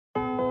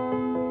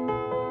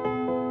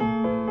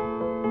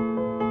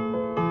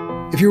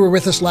If you were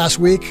with us last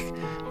week,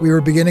 we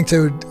were beginning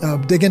to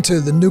dig into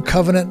the new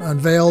covenant,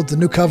 unveiled the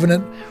new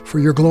covenant for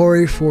your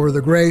glory, for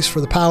the grace, for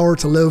the power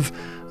to live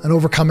an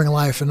overcoming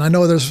life. And I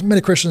know there's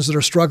many Christians that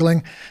are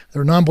struggling.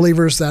 There are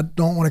non-believers that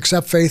don't want to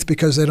accept faith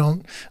because they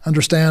don't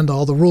understand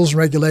all the rules and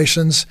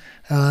regulations.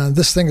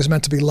 This thing is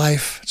meant to be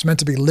life. It's meant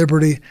to be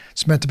liberty.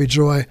 It's meant to be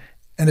joy.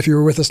 And if you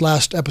were with us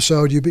last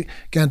episode, you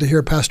began to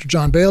hear Pastor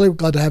John Bailey. We're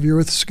glad to have you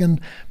with us again,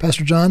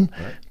 Pastor John,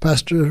 right.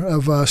 Pastor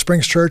of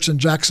Springs Church in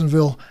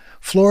Jacksonville,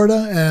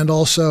 Florida, and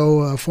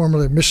also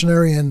formerly a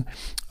missionary in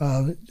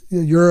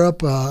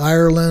Europe,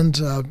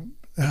 Ireland,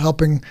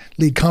 helping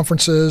lead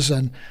conferences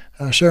and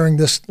sharing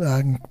this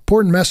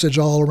important message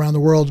all around the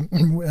world.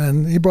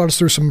 And he brought us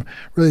through some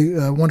really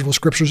wonderful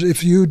scriptures.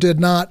 If you did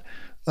not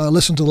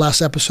listen to the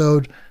last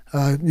episode,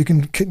 you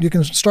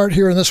can start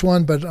here in this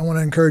one, but I want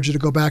to encourage you to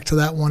go back to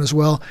that one as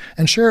well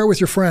and share it with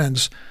your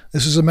friends.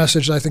 This is a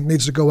message I think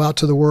needs to go out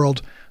to the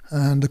world,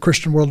 and the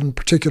Christian world in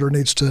particular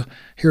needs to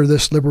hear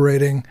this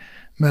liberating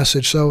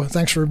message. So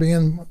thanks for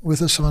being with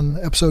us on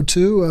episode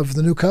 2 of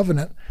the New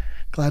Covenant.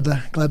 Glad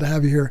to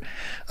have you here.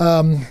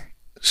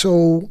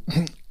 So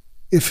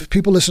if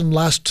people listened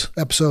last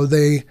episode,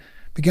 they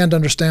began to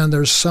understand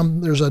there's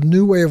a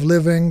new way of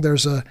living.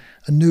 There's a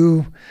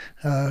new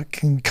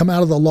can come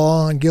out of the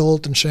law and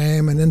guilt and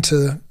shame and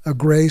into a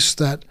grace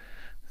that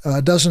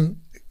doesn't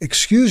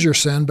excuse your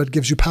sin but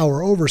gives you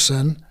power over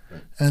sin.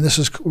 Right. And this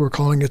is, we're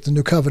calling it the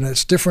New Covenant.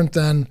 It's different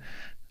than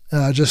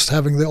just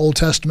having the Old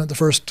Testament, the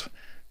first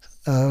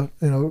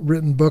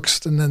written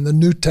books, and then the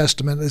New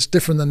Testament. It's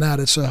different than that.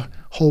 It's a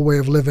whole way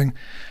of living.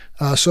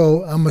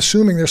 So I'm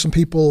assuming there's some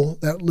people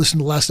that listened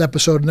to the last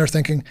episode and they're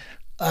thinking,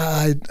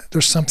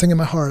 there's something in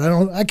my heart.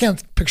 I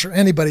can't picture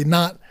anybody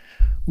not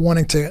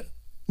wanting to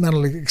not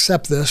only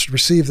accept this,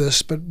 receive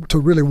this, but to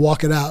really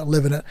walk it out,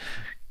 live in it.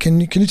 Can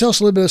you tell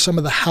us a little bit of some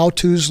of the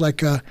how-tos,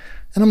 like, and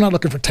I'm not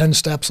looking for 10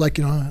 steps,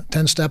 10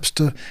 steps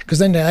to, because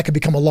then that could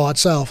become a law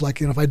itself.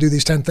 Like, if I do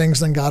these 10 things,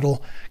 then God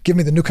will give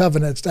me the new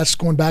covenant. That's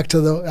going back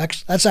to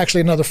that's actually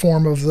another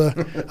form of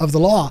the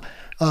law.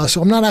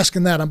 So I'm not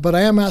asking that, but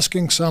I am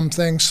asking some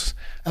things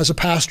as a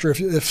pastor.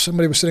 If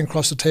somebody was sitting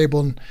across the table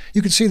and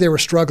you could see they were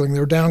struggling,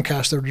 they were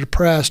downcast, they were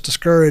depressed,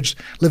 discouraged,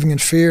 living in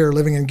fear,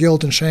 living in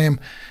guilt and shame,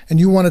 and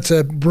you wanted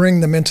to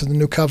bring them into the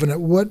new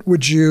covenant, what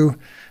would you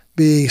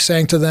be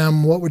saying to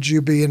them? What would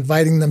you be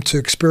inviting them to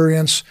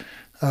experience?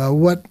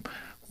 What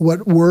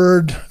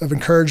word of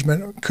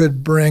encouragement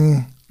could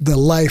bring the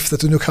life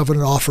that the new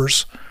covenant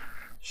offers?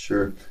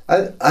 Sure.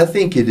 I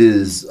think it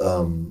is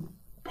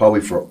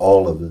probably for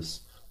all of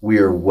us, we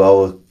are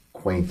well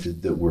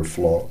acquainted that we're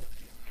flawed.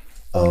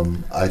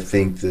 I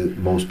think that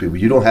most people,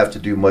 you don't have to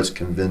do much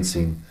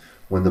convincing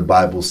when the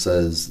Bible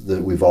says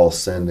that we've all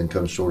sinned and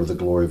come short of the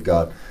glory of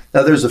God.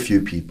 Now, there's a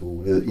few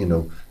people,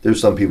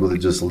 there's some people that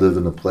just live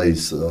in a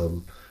place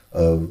of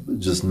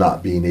just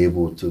not being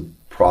able to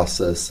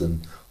process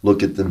and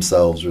look at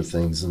themselves or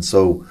things. And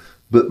so,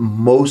 but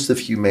most of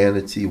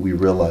humanity, we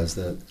realize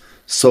that.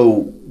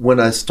 So when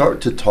I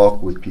start to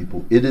talk with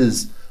people, it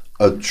is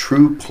a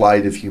true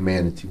plight of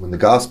humanity. When the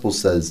gospel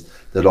says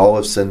that all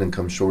have sinned and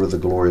come short of the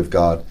glory of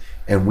God,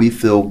 and we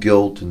feel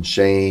guilt and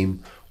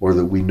shame, or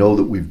that we know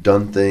that we've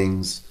done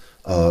things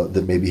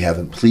that maybe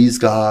haven't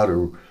pleased God,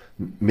 or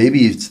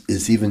maybe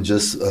it's even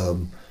just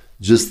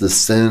the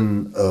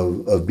sin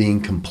of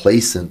being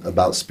complacent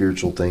about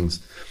spiritual things,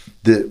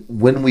 that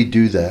when we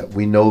do that,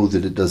 we know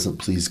that it doesn't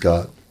please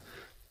God.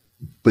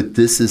 But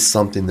this is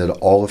something that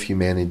all of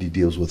humanity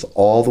deals with,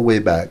 all the way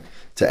back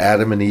to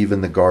Adam and Eve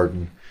in the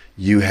garden.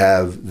 You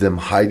have them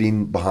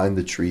hiding behind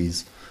the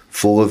trees,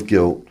 full of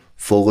guilt,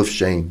 full of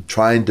shame,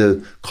 trying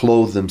to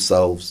clothe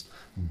themselves,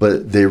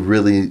 but they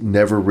really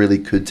never really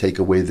could take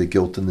away the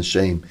guilt and the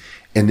shame.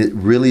 And it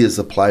really is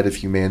a plight of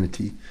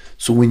humanity.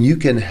 So when you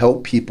can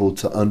help people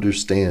to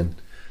understand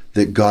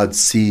that God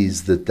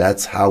sees that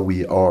that's how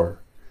we are,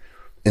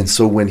 and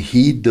so when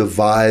he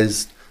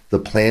devised the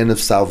plan of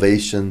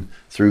salvation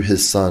through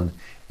his son,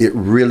 it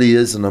really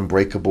is an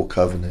unbreakable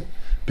covenant.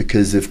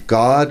 Because if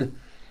God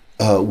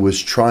was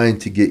trying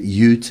to get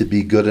you to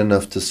be good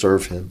enough to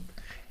serve him,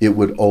 it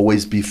would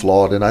always be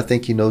flawed. And I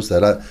think he knows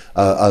that.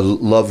 I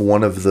love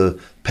one of the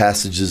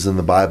passages in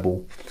the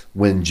Bible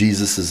when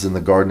Jesus is in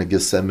the Garden of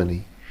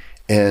Gethsemane,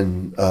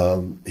 and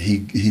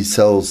he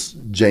tells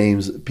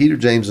Peter,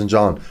 James, and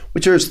John,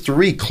 which are his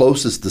 3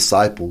 closest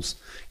disciples,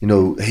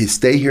 hey,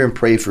 stay here and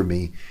pray for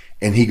me.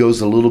 And he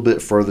goes a little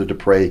bit further to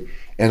pray.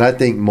 And I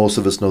think most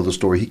of us know the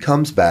story. He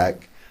comes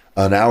back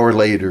an hour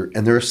later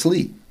and they're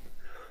asleep.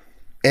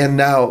 And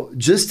now,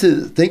 just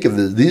to think of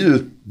this, these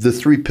are the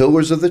 3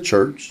 pillars of the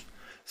church,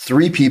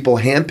 3 people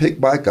handpicked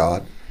by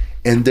God,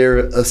 and they're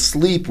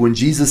asleep when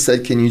Jesus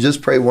said, can you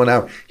just pray 1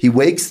 hour? He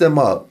wakes them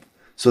up.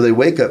 So they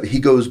wake up. He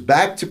goes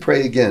back to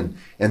pray again.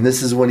 And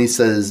this is when he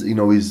says,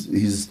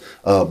 he's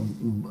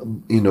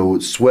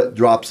sweat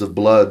drops of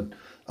blood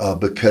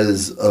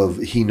because of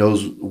he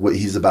knows what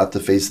he's about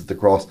to face at the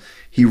cross.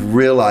 He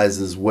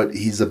realizes what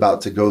he's about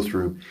to go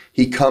through.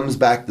 He comes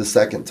back the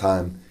second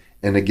time,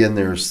 and again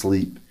they're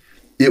asleep.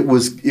 It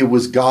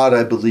was God,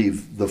 I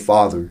believe, the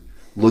Father,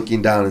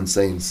 looking down and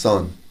saying,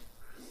 son,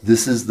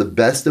 this is the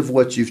best of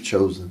what you've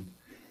chosen.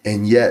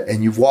 And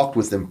you've walked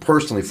with him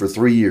personally for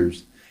 3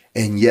 years.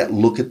 And yet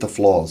look at the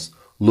flaws,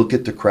 look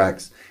at the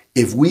cracks.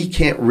 If we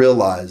can't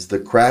realize the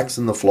cracks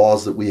and the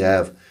flaws that we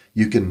have,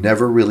 you can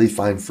never really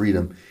find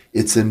freedom.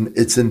 It's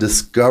in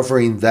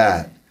discovering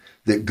that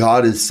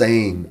God is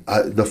saying,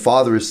 the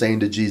Father is saying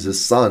to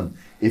Jesus, son,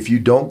 if you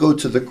don't go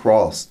to the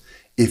cross,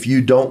 if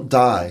you don't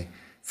die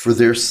for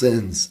their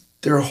sins,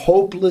 they're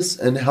hopeless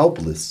and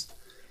helpless.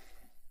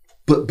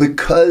 But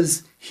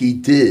because he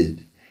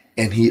did,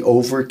 and he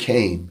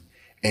overcame,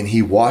 and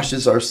he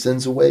washes our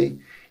sins away,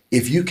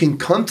 if you can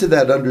come to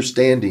that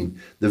understanding,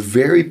 the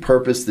very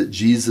purpose that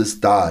Jesus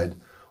died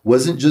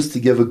wasn't just to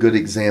give a good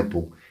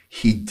example.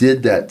 He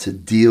did that to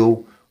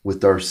deal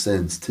with our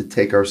sins, to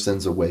take our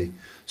sins away.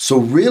 So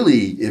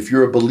really, if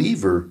you're a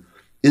believer,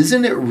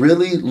 isn't it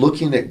really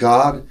looking at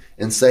God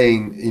and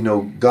saying,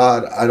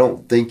 God, I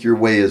don't think your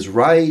way is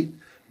right.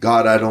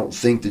 God, I don't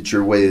think that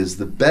your way is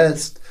the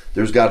best.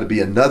 There's got to be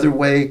another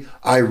way.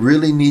 I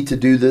really need to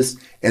do this.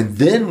 And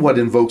then what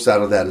invokes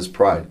out of that is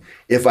pride.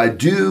 If I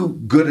do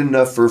good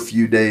enough for a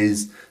few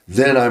days,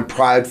 then I'm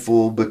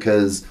prideful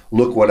because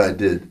look what I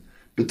did.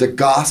 But the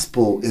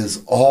gospel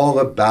is all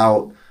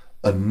about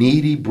a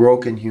needy,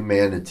 broken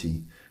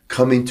humanity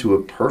coming to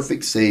a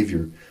perfect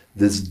Savior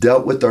that's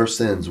dealt with our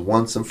sins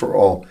once and for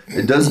all.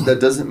 That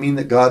doesn't mean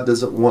that God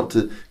doesn't want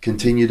to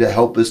continue to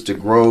help us to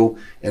grow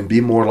and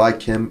be more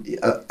like him.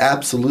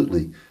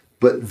 Absolutely.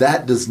 But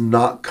that does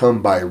not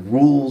come by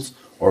rules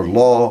or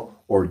law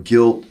or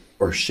guilt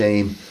or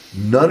shame.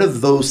 None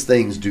of those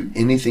things do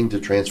anything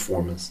to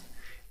transform us.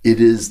 It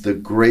is the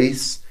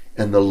grace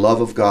and the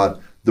love of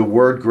God. The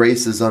word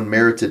grace is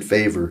unmerited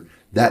favor.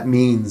 That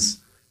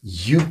means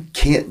you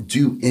can't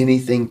do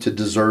anything to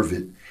deserve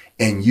it,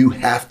 and you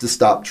have to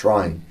stop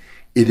trying.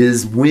 It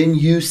is when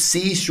you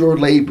cease your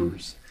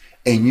labors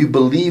and you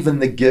believe in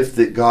the gift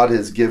that God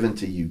has given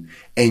to you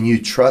and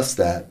you trust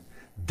that,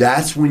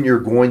 that's when you're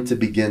going to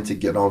begin to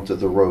get onto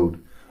the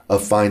road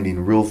of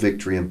finding real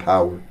victory and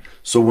power.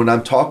 So when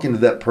I'm talking to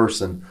that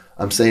person,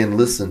 I'm saying,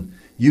 listen,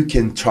 you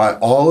can try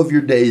all of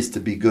your days to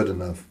be good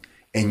enough,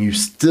 and you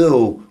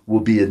still will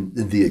be in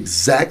the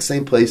exact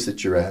same place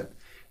that you're at.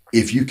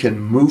 If you can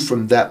move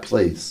from that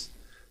place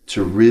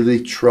to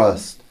really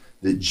trust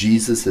that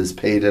Jesus has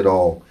paid it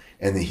all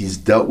and that he's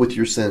dealt with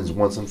your sins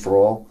once and for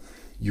all,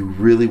 you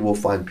really will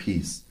find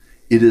peace.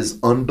 It is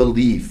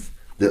unbelief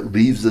that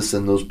leaves us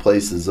in those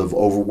places of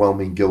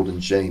overwhelming guilt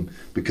and shame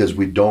because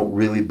we don't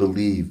really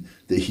believe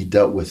that he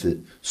dealt with it.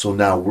 So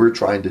now we're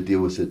trying to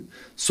deal with it.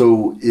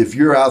 So if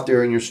you're out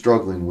there and you're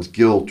struggling with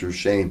guilt or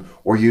shame,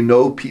 or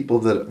people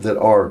that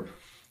are,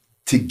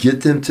 to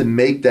get them to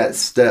make that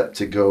step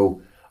to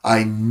go,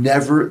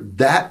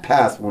 that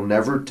path will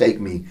never take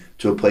me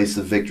to a place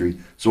of victory.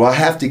 So I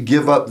have to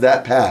give up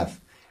that path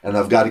and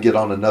I've got to get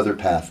on another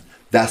path.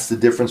 That's the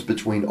difference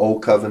between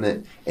old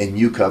covenant and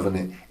new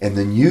covenant. And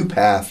the new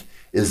path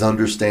is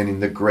understanding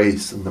the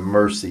grace and the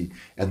mercy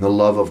and the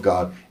love of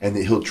God, and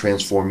that he'll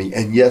transform me.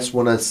 And yes,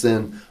 when I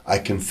sin, I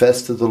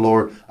confess to the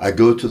Lord. I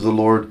go to the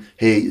Lord.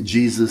 Hey,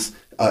 Jesus,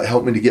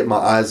 help me to get my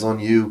eyes on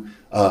you.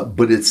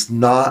 But it's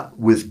not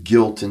with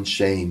guilt and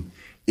shame.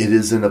 It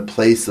is in a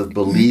place of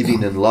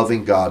believing and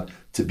loving God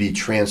to be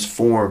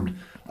transformed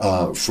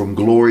from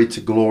glory to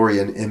glory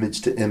and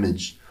image to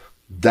image.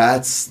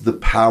 That's the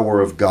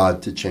power of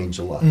God to change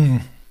a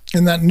life.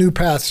 In that new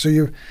path, so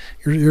you're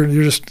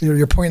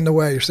pointing the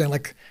way. You're saying,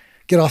 like,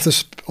 get off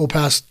this old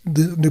path,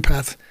 the new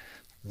path.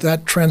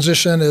 That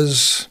transition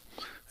is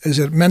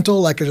it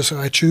mental, like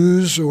I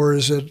choose, or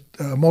is it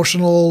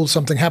emotional?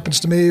 Something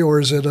happens to me, or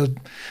is it a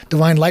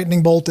divine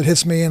lightning bolt that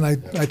hits me and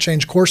I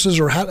change courses,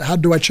 or how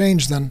do I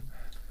change then?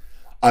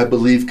 I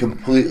believe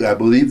completely. I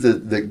believe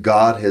that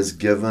God has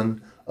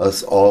given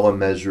us all a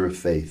measure of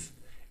faith,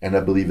 and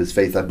I believe it's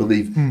faith. I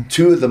believe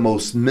two of the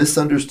most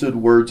misunderstood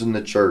words in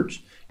the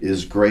church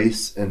is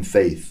grace and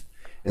faith.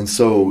 And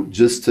so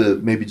just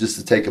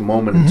to take a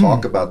moment and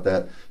talk about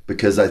that,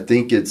 because I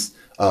think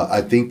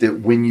I think that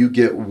when you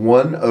get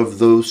one of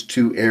those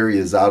two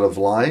areas out of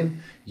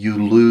line,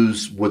 you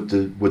lose what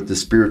the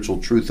spiritual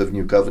truth of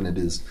New Covenant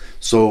is.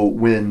 So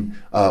when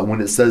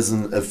it says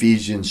in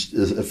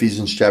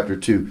Ephesians chapter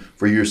 2,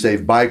 for you're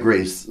saved by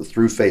grace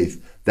through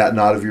faith, that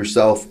not of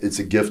yourself, it's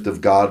a gift of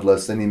God,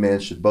 lest any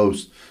man should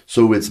boast.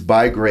 So it's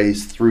by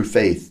grace through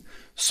faith.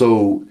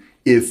 So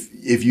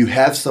if you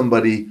have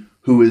somebody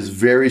who is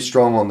very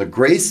strong on the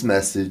grace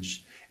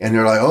message, and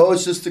they're like, oh,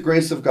 it's just the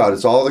grace of God.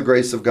 It's all the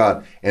grace of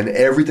God. And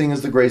everything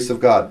is the grace of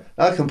God.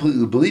 I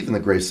completely believe in the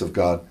grace of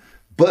God.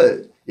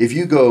 But if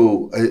you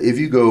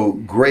go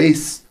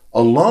grace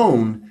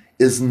alone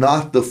is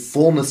not the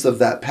fullness of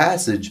that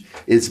passage.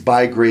 It's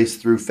by grace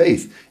through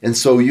faith. And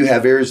so you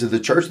have areas of the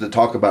church that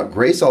talk about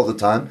grace all the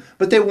time,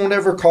 but they won't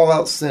ever call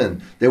out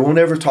sin. They won't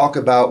ever talk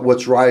about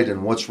what's right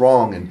and what's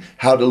wrong and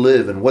how to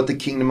live and what the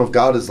kingdom of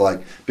God is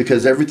like,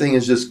 because everything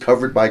is just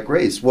covered by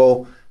grace.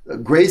 Well,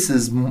 grace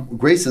is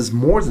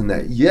more than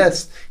that.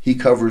 Yes, he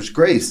covers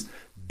grace,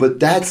 but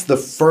that's the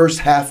first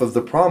half of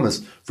the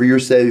promise. For you're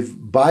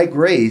saved by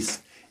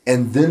grace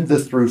and then the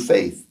through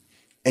faith.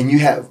 And you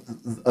have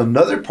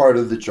another part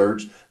of the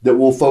church that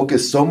will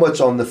focus so much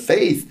on the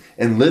faith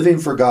and living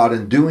for God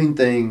and doing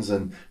things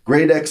and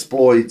great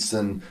exploits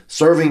and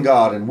serving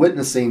God and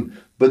witnessing,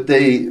 but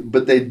they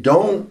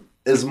don't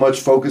as much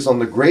focus on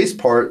the grace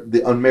part,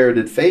 the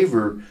unmerited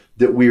favor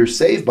that we are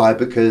saved by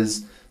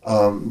because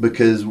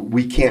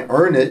we can't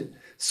earn it.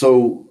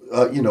 So,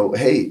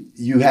 hey,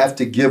 you have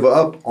to give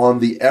up on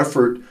the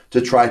effort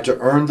to try to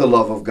earn the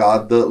love of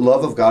God. The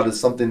love of God is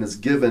something that's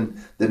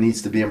given that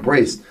needs to be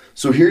embraced.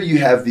 So here you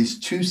have these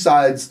two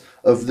sides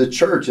of the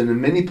church. And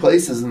in many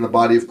places in the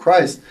body of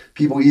Christ,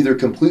 people either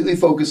completely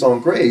focus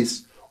on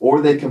grace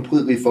or they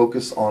completely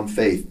focus on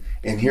faith.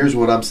 And here's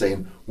what I'm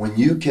saying. When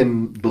you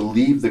can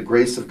believe the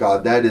grace of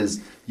God, that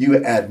is,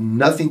 you add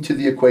nothing to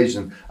the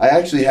equation. I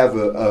actually have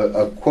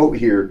a quote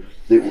here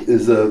that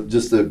is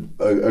just a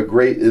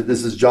great,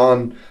 this is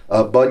John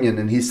Bunyan,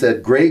 and he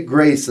said, "Great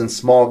grace and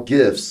small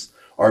gifts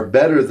are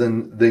better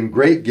than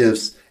great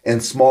gifts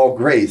and small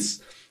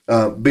grace,"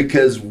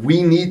 because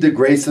we need the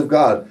grace of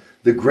God.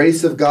 The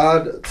grace of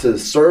God to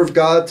serve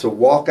God, to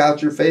walk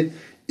out your faith.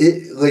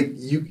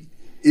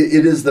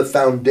 It is the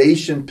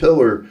foundation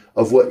pillar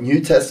of what New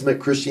Testament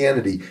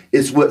Christianity.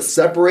 It's what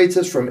separates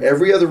us from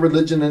every other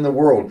religion in the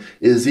world,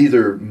 is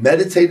either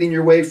meditating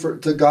your way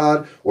to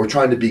God or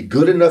trying to be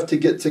good enough to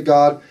get to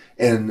God.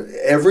 And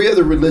every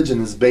other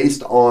religion is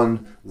based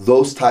on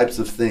those types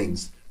of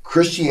things.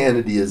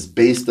 Christianity is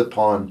based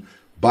upon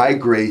by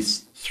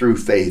grace through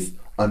faith,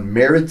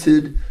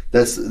 unmerited.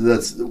 That's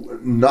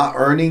not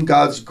earning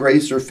God's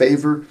grace or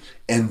favor,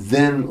 and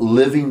then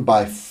living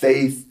by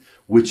faith,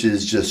 which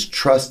is just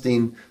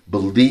trusting,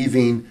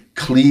 believing,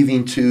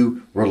 cleaving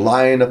to,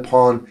 relying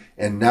upon,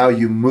 and now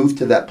you move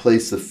to that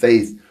place of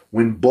faith.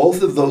 When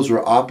both of those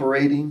are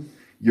operating,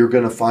 you're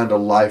going to find a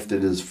life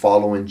that is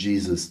following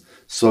Jesus.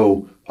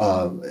 So,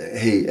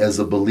 hey, as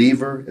a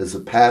believer, as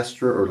a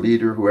pastor or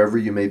leader, whoever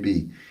you may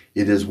be,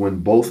 it is when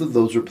both of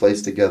those are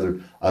placed together.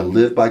 I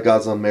live by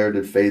God's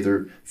unmerited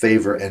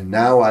favor, and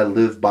now I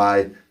live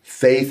by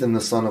faith in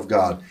the Son of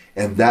God.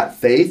 And that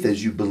faith,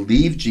 as you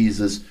believe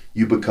Jesus,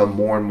 you become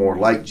more and more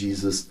like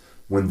Jesus.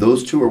 When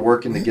those two are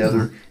working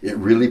together, it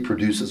really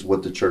produces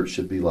what the church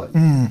should be like.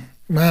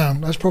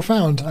 Man, that's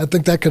profound. I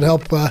think that could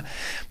help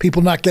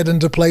people not get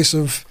into a place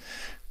of,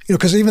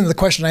 because even the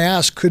question I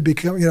ask could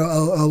become,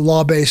 a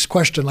law-based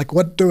question, like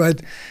what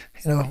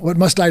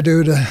must I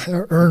do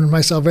to earn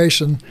my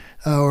salvation,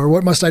 or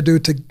what must I do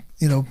to,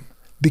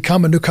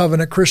 become a new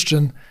covenant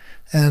Christian?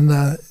 And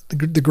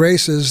the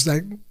grace is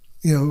that,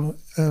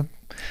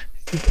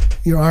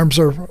 your arms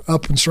are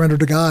up and surrender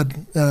to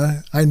God.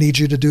 I need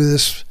you to do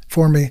this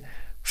for me.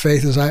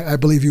 Faith is, I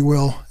believe you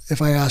will.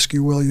 If I ask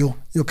you will,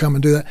 you'll come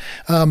and do that.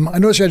 I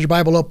noticed you had your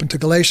Bible open to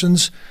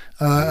Galatians.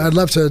 I'd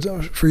love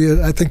for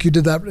you, I think you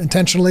did that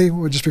intentionally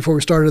just before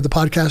we started the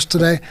podcast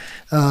today.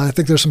 I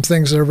think there's some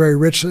things that are very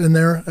rich in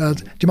there. Do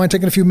you mind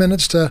taking a few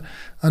minutes to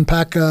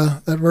unpack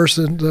that verse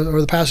or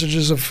the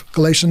passages of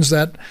Galatians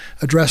that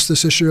address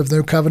this issue of the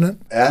new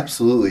covenant?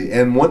 Absolutely.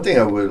 And one thing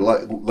I would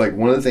like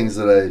one of the things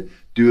that I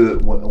do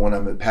when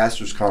I'm at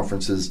pastors'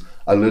 conferences,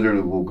 I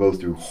literally will go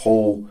through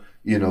whole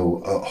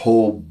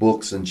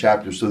books and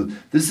chapters. So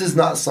this is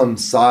not some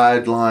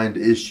sidelined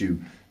issue.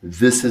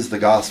 This is the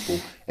gospel.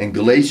 And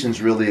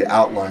Galatians really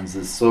outlines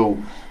this. So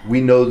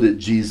we know that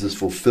Jesus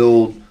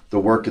fulfilled the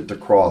work at the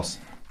cross.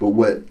 But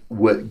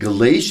what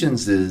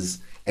Galatians is,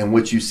 and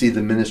what you see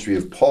the ministry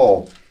of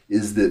Paul,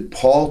 is that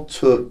Paul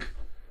took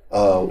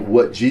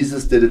what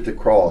Jesus did at the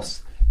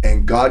cross,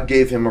 and God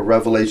gave him a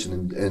revelation.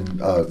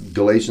 And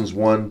Galatians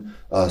 1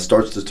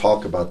 starts to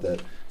talk about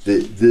that.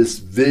 This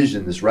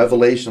vision, this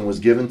revelation was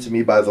given to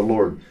me by the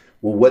Lord.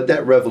 Well, what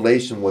that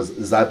revelation was,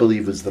 is I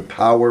believe, is the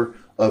power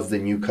of the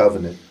new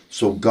covenant.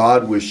 So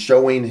God was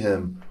showing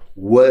him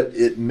what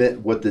it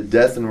meant, what the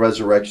death and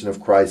resurrection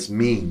of Christ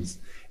means.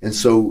 And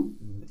so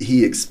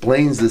he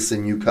explains this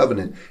in new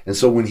covenant. And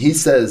so when he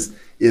says,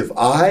 if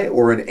I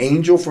or an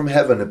angel from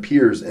heaven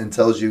appears and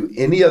tells you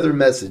any other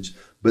message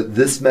but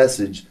this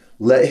message,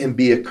 let him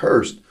be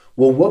accursed.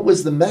 Well, what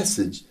was the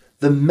message?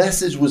 The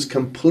message was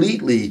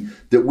completely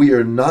that we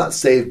are not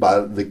saved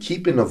by the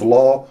keeping of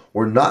law.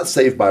 We're not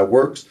saved by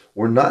works.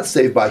 We're not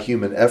saved by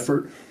human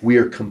effort. We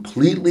are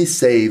completely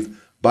saved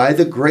by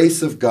the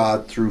grace of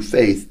God through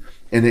faith.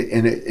 And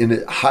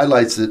it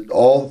highlights it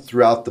all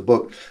throughout the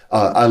book.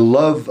 I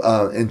love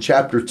in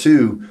chapter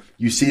 2,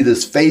 you see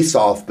this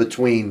face-off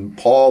between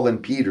Paul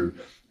and Peter.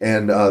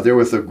 And they're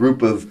with a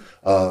group of,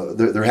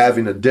 they're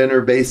having a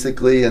dinner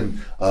basically. And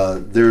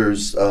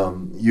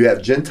you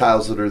have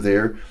Gentiles that are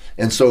there.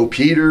 And so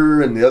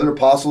Peter and the other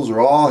apostles are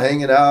all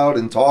hanging out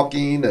and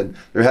talking, and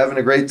they're having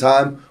a great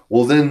time.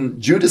 Well, then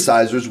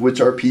Judaizers, which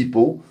are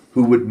people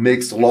who would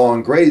mix law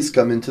and grace,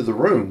 come into the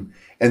room.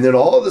 And then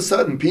all of a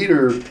sudden,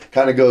 Peter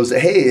kind of goes,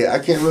 hey, I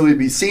can't really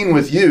be seen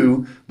with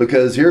you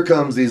because here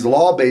comes these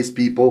law-based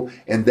people,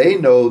 and they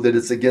know that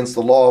it's against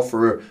the law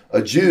for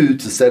a Jew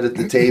to sit at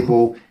the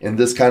table in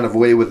this kind of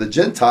way with a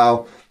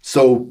Gentile.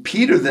 So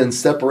Peter then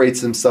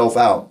separates himself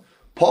out.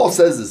 Paul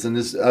says this, and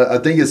I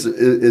think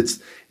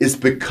it's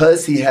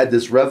because he had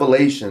this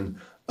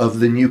revelation of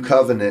the new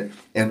covenant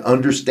and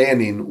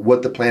understanding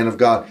what the plan of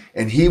God.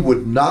 And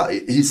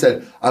he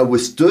said, I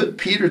withstood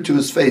Peter to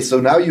his face.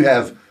 So now you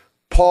have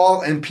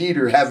Paul and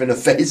Peter having a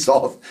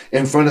face-off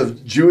in front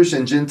of Jewish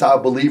and Gentile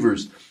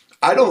believers.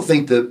 I don't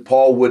think that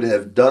Paul would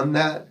have done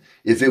that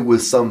if it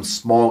was some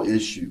small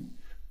issue.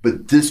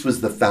 But this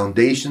was the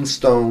foundation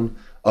stone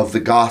of the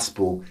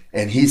gospel.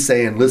 And he's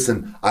saying,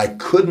 listen, I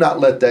could not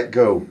let that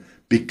go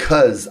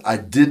because I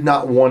did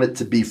not want it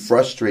to be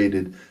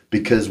frustrated.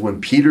 Because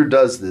when Peter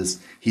does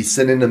this, he's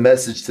sending a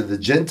message to the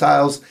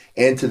Gentiles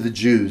and to the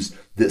Jews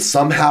that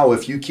somehow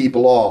if you keep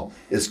law,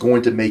 it's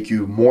going to make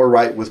you more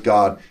right with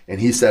God. And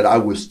he said, I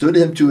withstood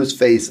him to his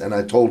face and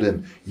I told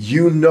him,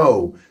 you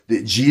know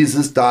that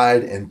Jesus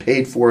died and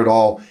paid for it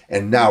all.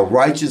 And now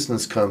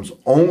righteousness comes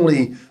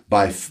only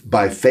by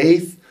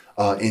faith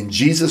in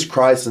Jesus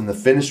Christ and the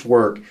finished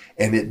work.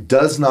 And it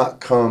does not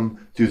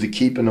come through the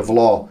keeping of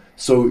law.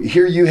 So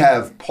here you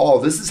have Paul.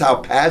 This is how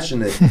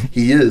passionate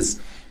he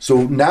is.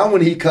 So now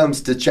when he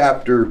comes to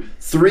chapter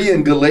 3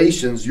 in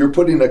Galatians, you're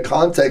putting a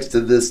context to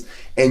this,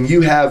 and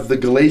you have the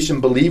Galatian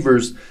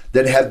believers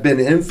that have been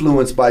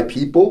influenced by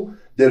people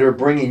that are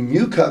bringing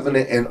new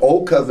covenant and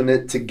old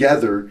covenant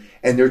together,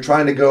 and they're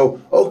trying to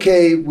go,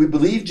 okay, we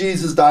believe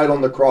Jesus died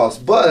on the cross,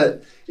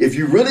 but if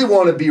you really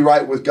want to be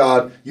right with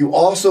God, you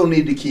also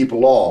need to keep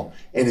law.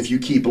 And if you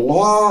keep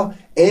law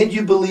and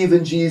you believe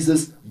in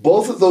Jesus,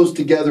 both of those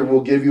together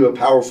will give you a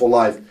powerful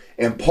life.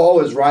 And Paul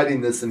is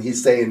writing this and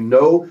he's saying,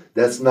 no,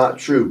 that's not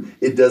true.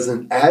 It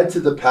doesn't add to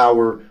the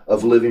power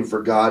of living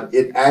for God.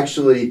 It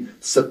actually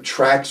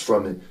subtracts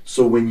from it.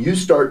 So when you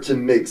start to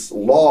mix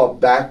law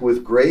back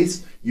with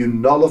grace, you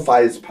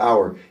nullify its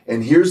power.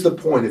 And here's the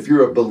point. If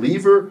you're a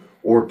believer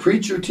or a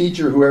preacher,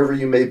 teacher, whoever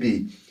you may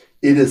be,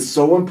 it is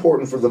so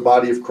important for the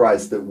body of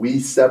Christ that we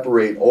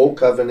separate old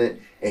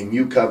covenant and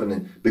new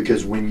covenant,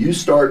 because when you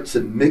start to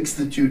mix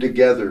the two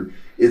together,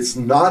 it's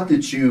not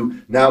that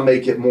you now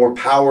make it more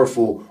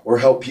powerful or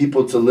help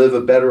people to live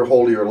a better,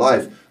 holier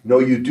life. No,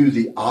 you do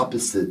the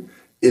opposite.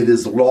 It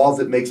is law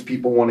that makes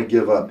people want to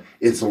give up.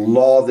 It's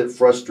law that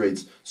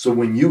frustrates. So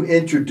when you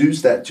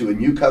introduce that to a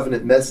new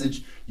covenant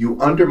message, you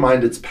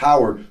undermine its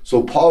power.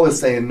 So Paul is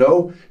saying,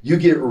 no, you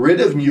get rid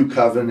of new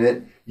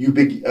covenant,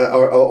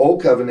 or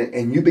old covenant,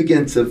 and you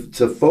begin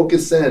to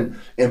focus in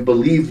and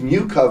believe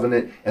new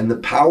covenant and the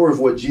power of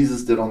what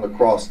Jesus did on the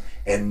cross.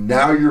 And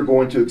now you're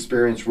going to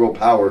experience real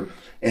power.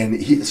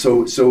 And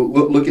so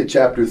look at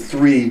chapter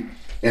 3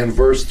 and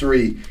verse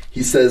 3.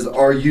 He says,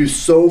 are you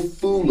so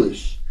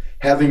foolish,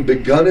 having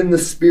begun in the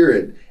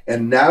spirit,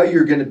 and now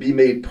you're going to be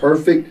made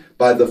perfect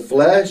by the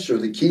flesh or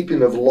the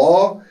keeping of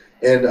law?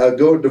 And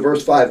go to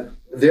verse 5.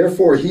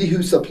 Therefore, he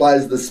who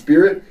supplies the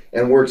Spirit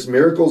and works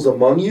miracles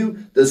among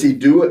you, does he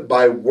do it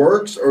by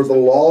works or the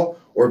law,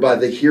 or by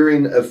the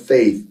hearing of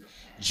faith?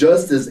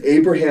 Just as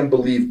Abraham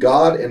believed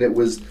God, and it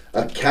was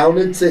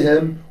accounted to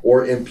him,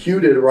 or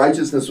imputed,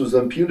 righteousness was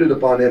imputed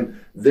upon him.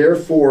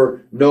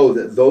 Therefore, know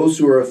that those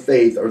who are of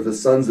faith are the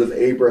sons of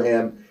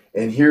Abraham.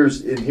 And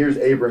here's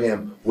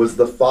Abraham was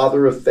the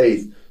father of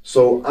faith.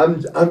 So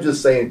I'm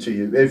just saying to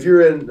you, if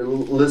you're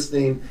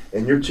listening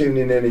and you're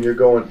tuning in and you're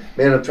going,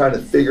 man, I'm trying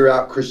to figure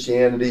out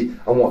Christianity.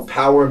 I want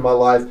power in my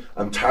life.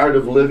 I'm tired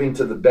of living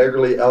to the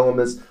beggarly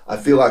elements. I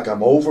feel like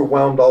I'm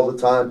overwhelmed all the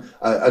time.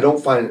 I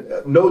don't find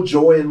no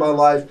joy in my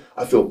life.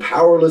 I feel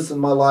powerless in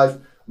my life.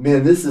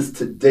 Man, this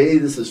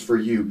is for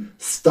you.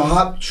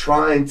 Stop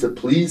trying to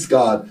please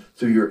God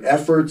through your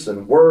efforts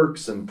and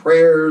works and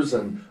prayers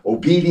and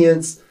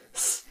obedience.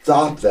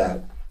 Stop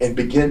that. And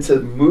begin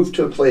to move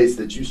to a place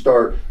that you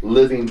start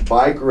living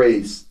by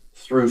grace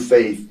through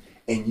faith,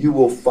 and you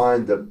will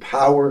find the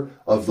power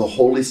of the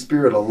Holy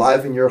Spirit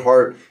alive in your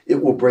heart.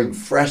 It will bring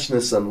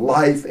freshness and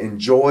life and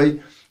joy.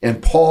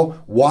 And Paul,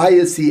 why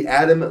is he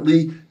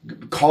adamantly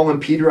calling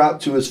Peter out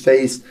to his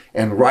face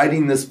and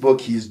writing this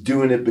book? He's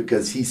doing it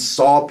because he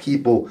saw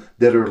people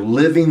that are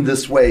living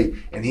this way,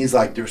 and he's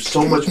like, there's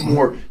so much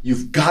more.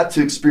 You've got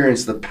to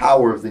experience the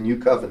power of the new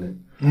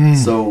covenant.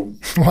 So,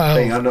 wow.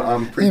 I know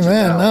I'm preaching.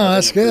 Amen. Now. No,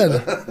 that's good.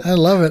 I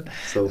love it.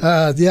 So,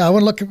 I want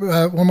to look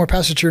at one more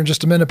passage here in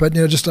just a minute, but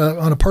just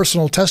on a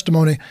personal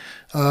testimony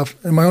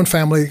in my own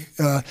family.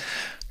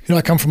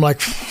 I come from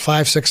like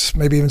 5, 6,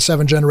 maybe even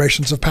 7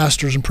 generations of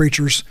pastors and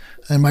preachers,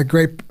 and my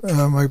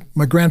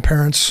my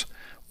grandparents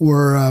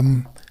were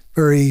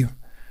very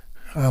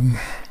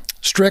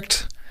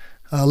strict,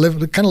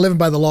 living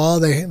by the law.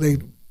 They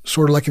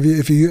sort of like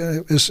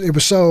it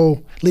was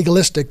so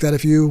legalistic that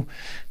if you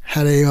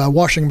had a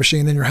washing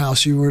machine in your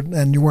house, you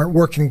weren't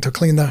working to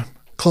clean the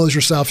clothes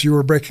yourself, you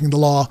were breaking the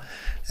law,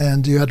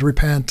 and you had to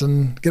repent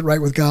and get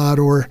right with God.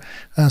 Or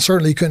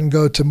certainly you couldn't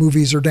go to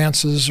movies or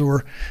dances,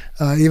 or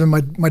even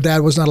my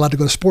dad was not allowed to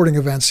go to sporting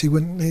events.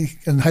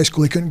 In high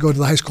school he couldn't go to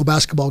the high school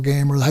basketball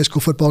game or the high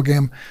school football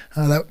game.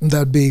 That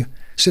would be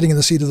sitting in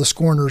the seat of the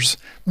scorners,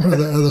 or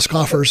the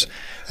scoffers.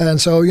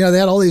 And so, they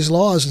had all these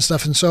laws and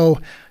stuff. And so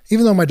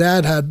even though my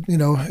dad had,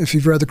 if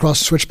you've read The Cross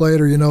and Switchblade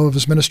or of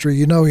his ministry,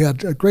 he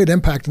had a great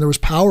impact and there was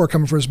power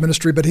coming from his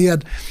ministry, but he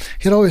had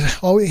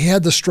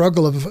the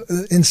struggle of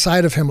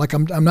inside of him, like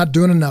I'm not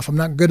doing enough, I'm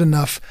not good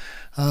enough.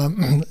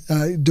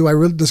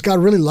 Does God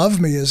really love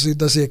me?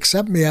 Does he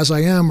accept me as I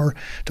am, or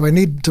do I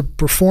need to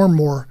perform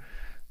more?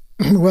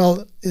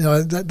 Well,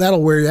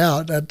 that'll wear you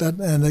out.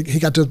 And he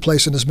got to the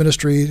place in his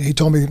ministry. He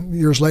told me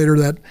years later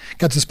that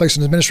got to this place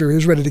in his ministry where he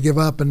was ready to give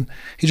up, and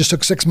he just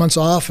took 6 months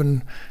off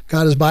and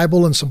got his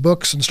Bible and some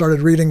books and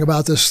started reading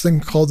about this thing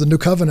called the New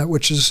Covenant,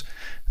 which is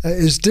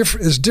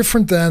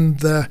different than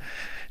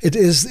it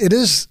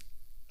is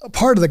a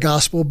part of the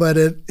gospel, but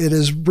it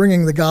is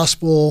bringing the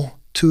gospel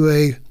to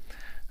a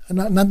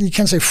not you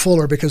can't say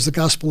fuller because the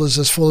gospel is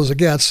as full as it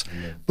gets,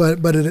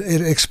 but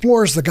it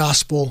explores the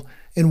gospel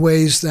in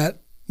ways that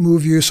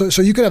move you.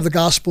 So you could have the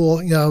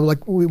gospel,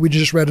 like we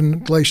just read in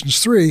Galatians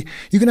 3,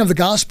 you can have the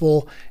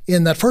gospel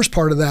in that first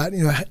part of that,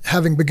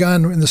 having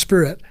begun in the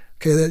Spirit,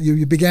 okay, that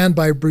you began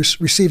by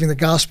receiving the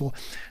gospel,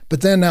 but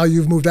then now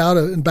you've moved out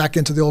and back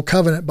into the old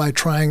covenant by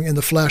trying in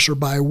the flesh or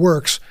by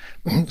works.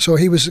 So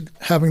he was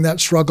having that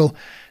struggle,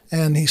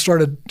 and he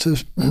started to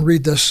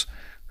read this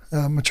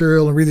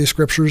material and read these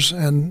scriptures,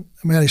 and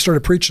he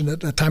started preaching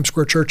it at Times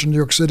Square Church in New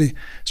York City,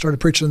 started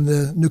preaching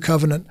the New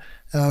Covenant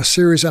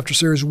series after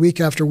series, week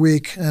after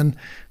week. And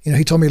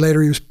he told me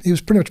later he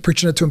was pretty much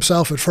preaching it to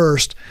himself at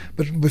first,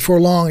 but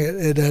before long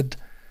it had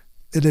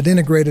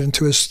integrated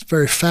into his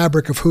very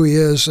fabric of who he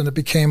is, and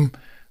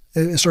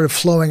it started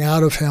flowing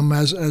out of him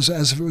as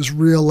if it was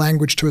real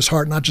language to his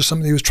heart, not just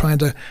something he was trying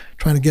to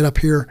get up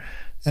here.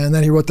 And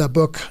then he wrote that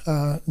book,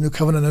 New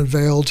Covenant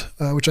Unveiled,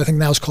 which I think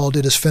now is called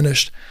It Is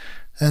Finished.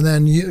 And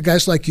then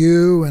guys like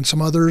you and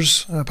some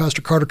others,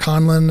 Pastor Carter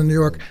Conlon in New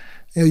York,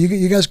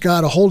 you guys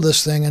got a hold of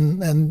this thing,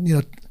 and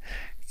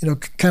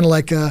kind of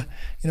like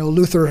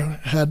Luther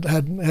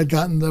had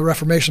gotten the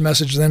Reformation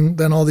message,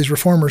 then all these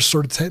reformers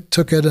sort of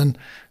took it, and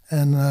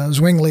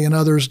Zwingli and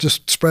others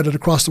just spread it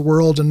across the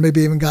world, and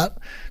maybe even got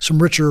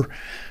some richer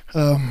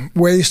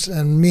ways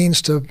and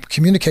means to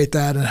communicate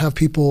that and have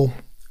people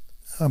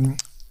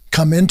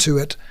come into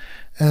it,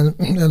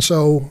 and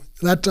so.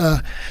 I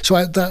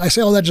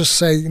say all that just to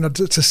say,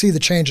 to see the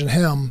change in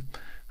him,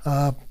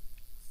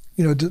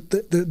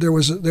 there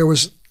was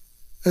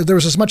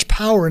as much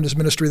power in his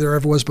ministry there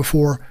ever was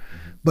before,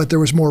 but there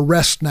was more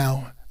rest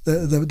now.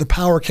 The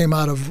power came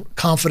out of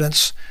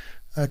confidence,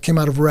 came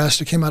out of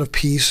rest, it came out of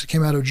peace, it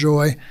came out of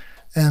joy,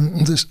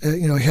 and this,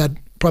 he had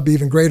probably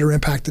even greater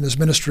impact in his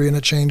ministry, and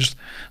it changed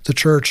the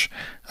church.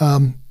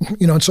 And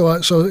so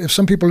if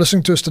some people are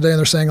listening to us today and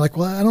they're saying like,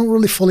 well, I don't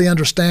really fully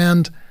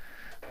understand.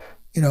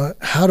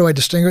 How do I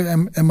distinguish?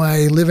 Am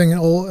I living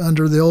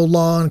under the old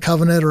law and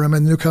covenant, or am I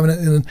in the new covenant?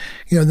 And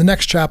in the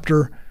next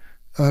chapter,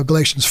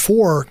 Galatians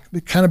 4,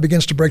 it kind of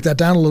begins to break that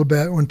down a little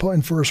bit. When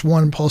in verse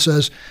 1, Paul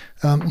says,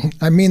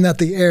 "I mean that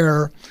the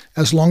heir,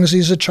 as long as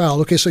he's a child."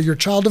 Okay, so you're a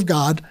child of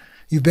God.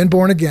 You've been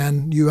born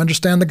again. You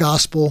understand the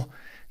gospel.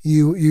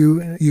 You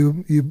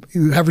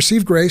have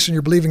received grace, and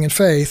you're believing in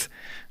faith,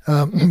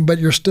 but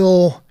you're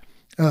still.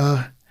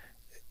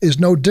 Is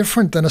no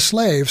different than a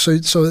slave. So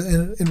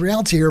in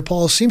reality here,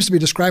 Paul seems to be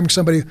describing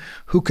somebody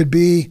who could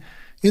be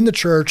in the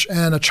church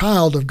and a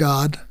child of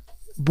God,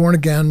 born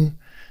again,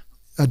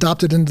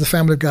 adopted into the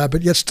family of God,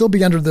 but yet still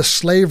be under this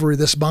slavery,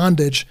 this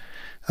bondage,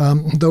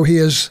 though he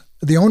is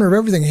the owner of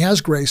everything. He has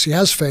grace, he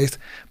has faith,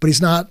 but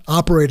he's not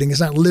operating,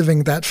 he's not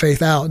living that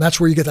faith out. And that's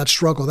where you get that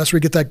struggle. That's where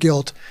you get that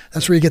guilt.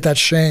 That's where you get that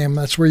shame.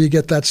 That's where you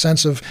get that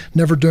sense of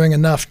never doing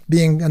enough,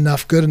 being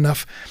enough, good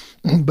enough.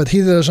 But he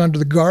that is under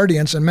the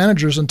guardians and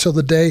managers until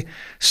the day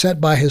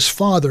set by his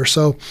Father.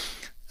 So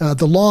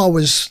the law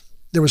was,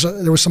 there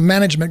was some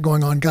management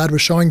going on. God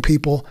was showing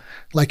people,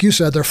 like you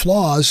said, their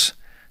flaws.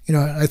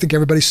 I think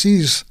everybody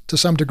sees to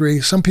some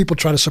degree. Some people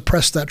try to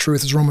suppress that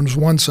truth, as Romans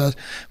 1 says,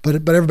 but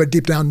everybody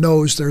deep down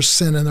knows there's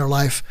sin in their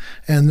life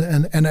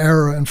and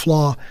error and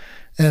flaw.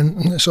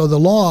 And so the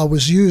law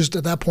was used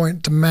at that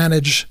point to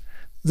manage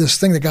this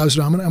thing that God was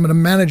doing. I'm going to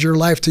manage your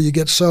life till you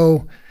get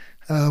so...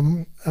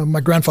 my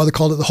grandfather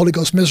called it the Holy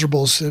Ghost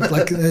miserables.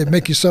 It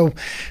make you so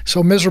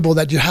miserable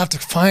that you have to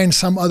find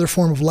some other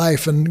form of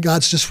life. And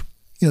God's just,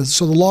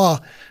 so the law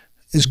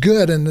is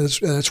good and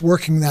it's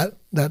working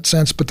that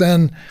sense. But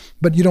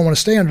you don't want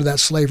to stay under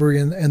that slavery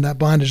and that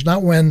bondage.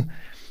 Not when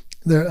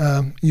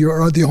you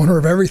are the owner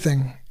of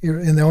everything. You're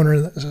in the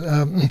owner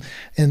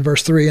in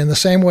verse 3. In the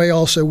same way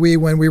also we,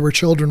 when we were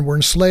children, were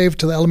enslaved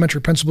to the elementary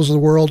principles of the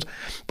world.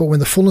 But when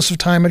the fullness of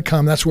time had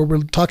come, that's what we're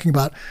talking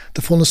about,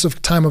 the fullness of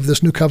time of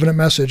this new covenant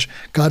message,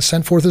 God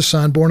sent forth his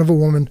Son, born of a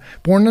woman,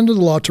 born under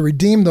the law, to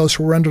redeem those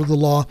who were under the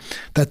law,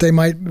 that they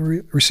might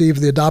receive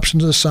the adoption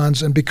as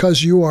sons. And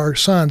because you are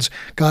sons,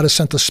 God has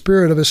sent the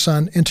Spirit of his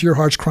Son into your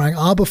hearts, crying,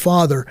 Abba,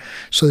 Father,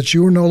 so that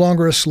you are no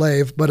longer a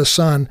slave, but a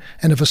son,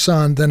 and if a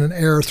son, then an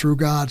heir through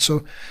God.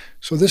 So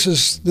this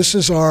is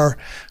the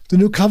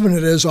new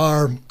covenant is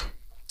our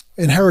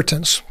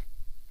inheritance.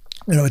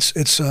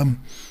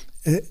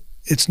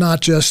 it's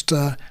not just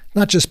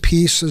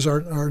peace is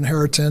our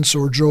inheritance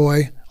or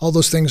joy. All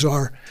those things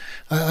are.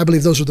 I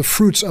believe those are the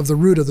fruits of the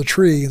root of the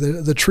tree.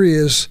 The tree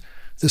is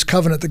this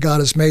covenant that God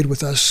has made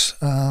with us,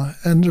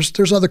 and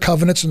there's other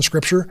covenants in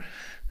Scripture,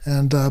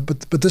 and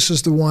but this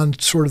is the one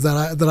sort of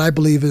that I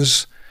believe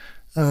is,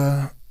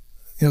 when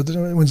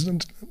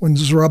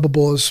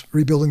Zerubbabel is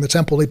rebuilding the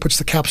temple, he puts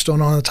the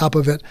capstone on the top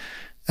of it,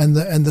 and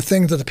the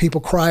thing that the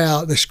people cry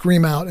out, they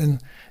scream out,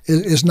 and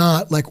is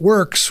not like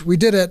works. We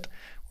did it.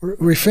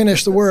 We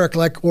finished the work,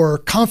 or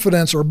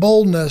confidence, or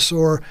boldness,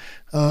 or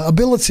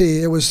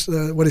ability. It was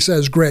what he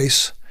says,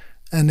 grace,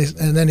 and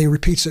then he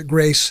repeats it,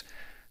 grace,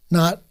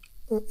 not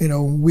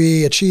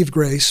we achieved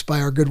grace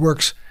by our good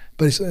works,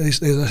 but he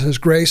says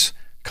grace,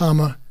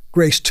 comma,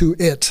 grace to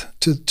it,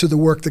 to the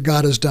work that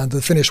God has done,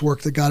 the finished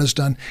work that God has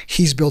done.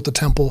 He's built the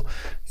temple.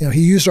 He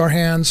used our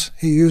hands,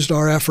 he used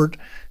our effort,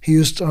 he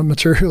used our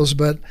materials,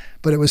 but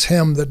it was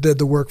him that did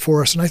the work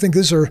for us. And I think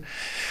these are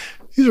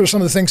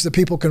some of the things that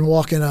people can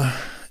walk in a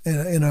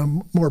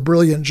more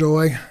brilliant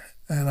joy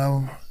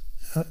and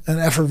an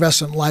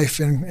effervescent life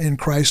in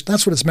Christ.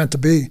 That's what it's meant to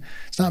be.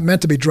 It's not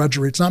meant to be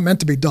drudgery. It's not meant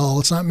to be dull.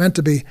 It's not meant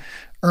to be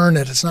earn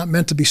it. It's not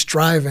meant to be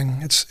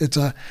striving.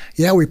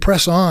 We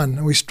press on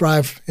and we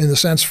strive in the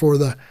sense for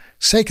the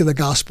sake of the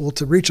gospel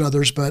to reach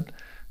others, but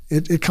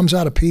it comes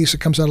out of peace.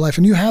 It comes out of life.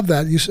 And you have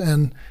that.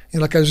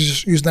 Like I was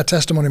just using that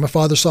testimony, my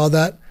father saw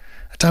that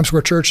at Times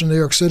Square Church in New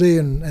York City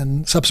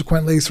and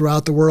subsequently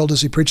throughout the world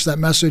as he preached that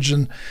message.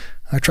 And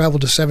I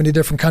traveled to 70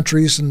 different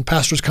countries and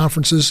pastors'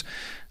 conferences,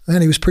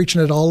 and he was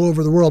preaching it all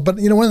over the world. But,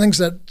 one of the things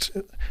that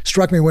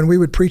struck me when we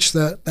would preach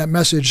that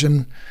message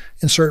in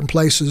certain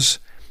places,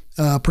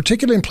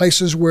 particularly in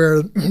places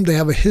where they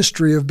have a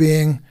history of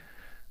being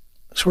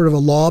sort of a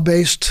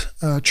law-based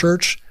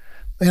church,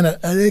 and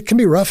it can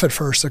be rough at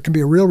first. There can be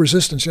a real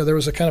resistance. There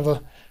was a kind of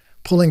a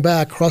pulling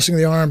back, crossing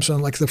the arms,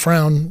 and like the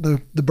frown, the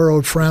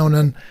burrowed frown,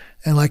 and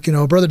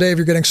Brother Dave,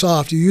 you're getting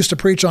soft. You used to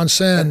preach on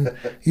sin.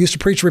 You used to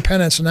preach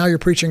repentance, and now you're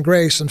preaching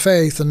grace and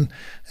faith and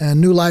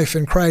new life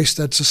in Christ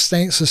that's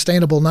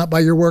sustainable, not by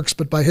your works,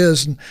 but by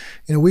his. And,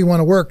 we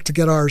want to work to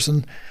get ours.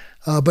 And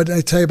but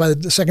I tell you, by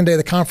the second day of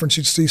the conference,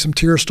 you'd see some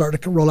tears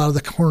start to roll out of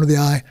the corner of the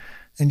eye,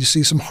 and you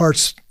see some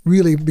hearts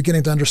really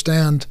beginning to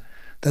understand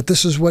that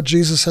this is what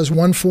Jesus has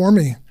won for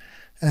me.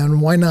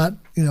 And why not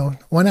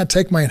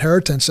take my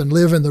inheritance and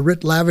live in the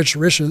lavish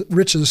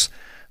riches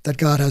that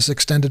God has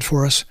extended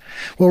for us.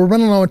 Well, we're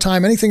running low on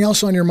time. Anything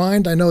else on your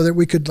mind? I know that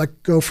we could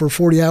go for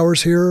 40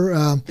 hours here,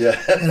 or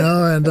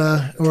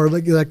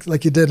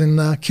like you did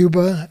in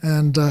Cuba,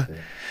 and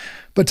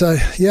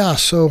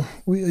So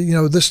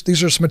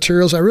these are some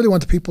materials. I really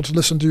want the people to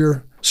listen to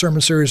your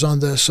sermon series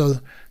on this, so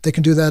they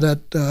can do that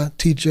at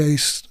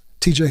TJC.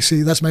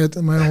 That's my old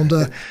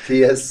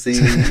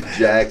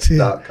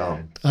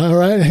TSCJax.com. All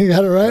right, you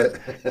got it right.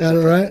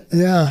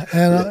 Yeah,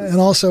 and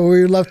also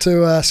we would love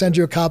to send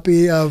you a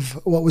copy of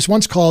what was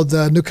once called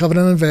the New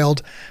Covenant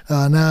Unveiled.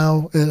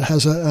 Now it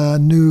has a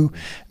new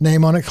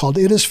name on it called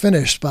 "It Is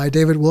Finished" by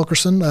David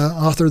Wilkerson,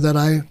 author that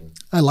I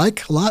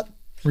like a lot.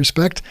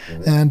 Respect,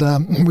 and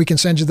we can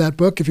send you that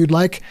book if you'd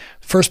like.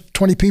 First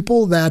 20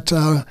 people that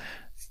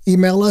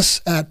email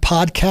us at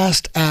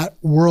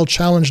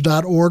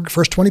podcast@worldchallenge.org.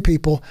 First 20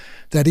 people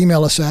that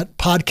email us at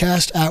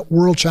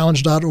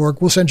podcast@worldchallenge.org.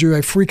 We'll send you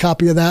a free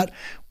copy of that.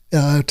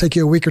 Take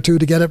you a week or two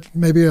to get it,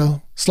 maybe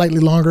slightly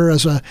longer,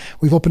 as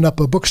we've opened up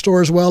a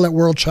bookstore as well at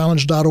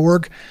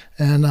worldchallenge.org.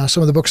 And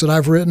some of the books that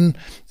I've written,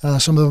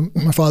 some of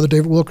my father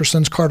David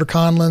Wilkerson's, Carter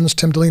Conlon's,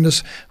 Tim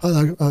Delina's,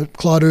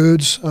 Claude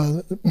Oud's.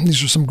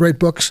 These are some great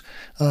books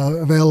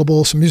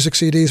available, some music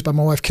CDs by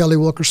my wife Kelly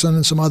Wilkerson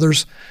and some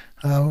others.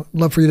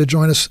 Love for you to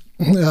join us.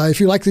 If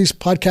you like these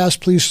podcasts,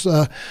 please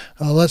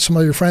let some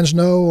of your friends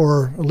know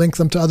or link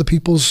them to other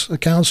people's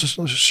accounts.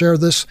 Share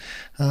this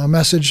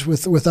message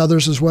with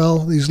others as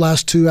well. These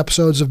last 2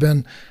 episodes have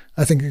been,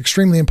 I think,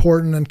 extremely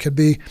important and could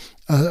be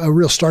a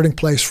real starting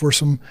place for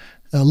some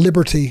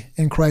liberty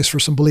in Christ for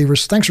some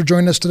believers. Thanks for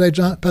joining us today,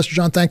 Pastor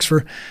John. Thanks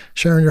for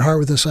sharing your heart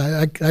with us.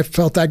 I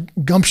felt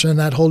that gumption,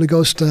 that Holy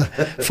Ghost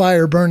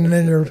fire burning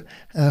in your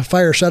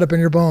fire shut up in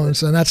your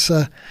bones, and that's.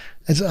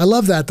 I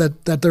love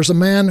that there's a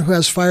man who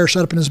has fire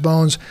shut up in his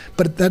bones,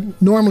 but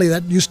that normally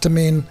that used to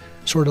mean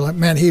sort of like,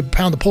 man, he'd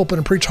pound the pulpit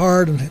and preach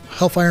hard and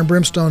hellfire and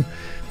brimstone.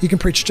 You can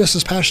preach just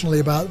as passionately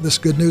about this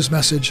good news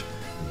message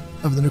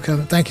of the New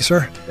Covenant. Thank you,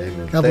 sir.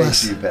 Amen. God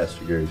bless. Thank you,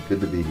 Pastor Gary.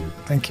 Good to be here.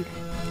 Thank you.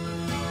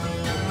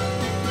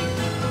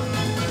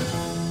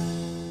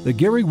 The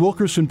Gary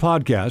Wilkerson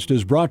Podcast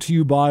is brought to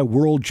you by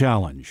World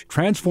Challenge,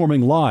 transforming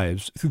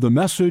lives through the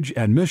message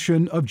and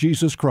mission of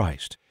Jesus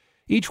Christ.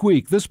 Each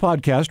week, this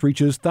podcast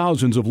reaches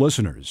thousands of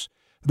listeners.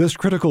 This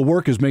critical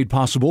work is made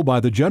possible by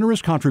the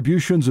generous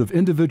contributions of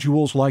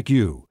individuals like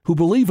you who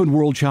believe in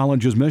World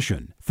Challenge's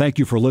mission. Thank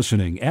you for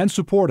listening and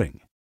supporting.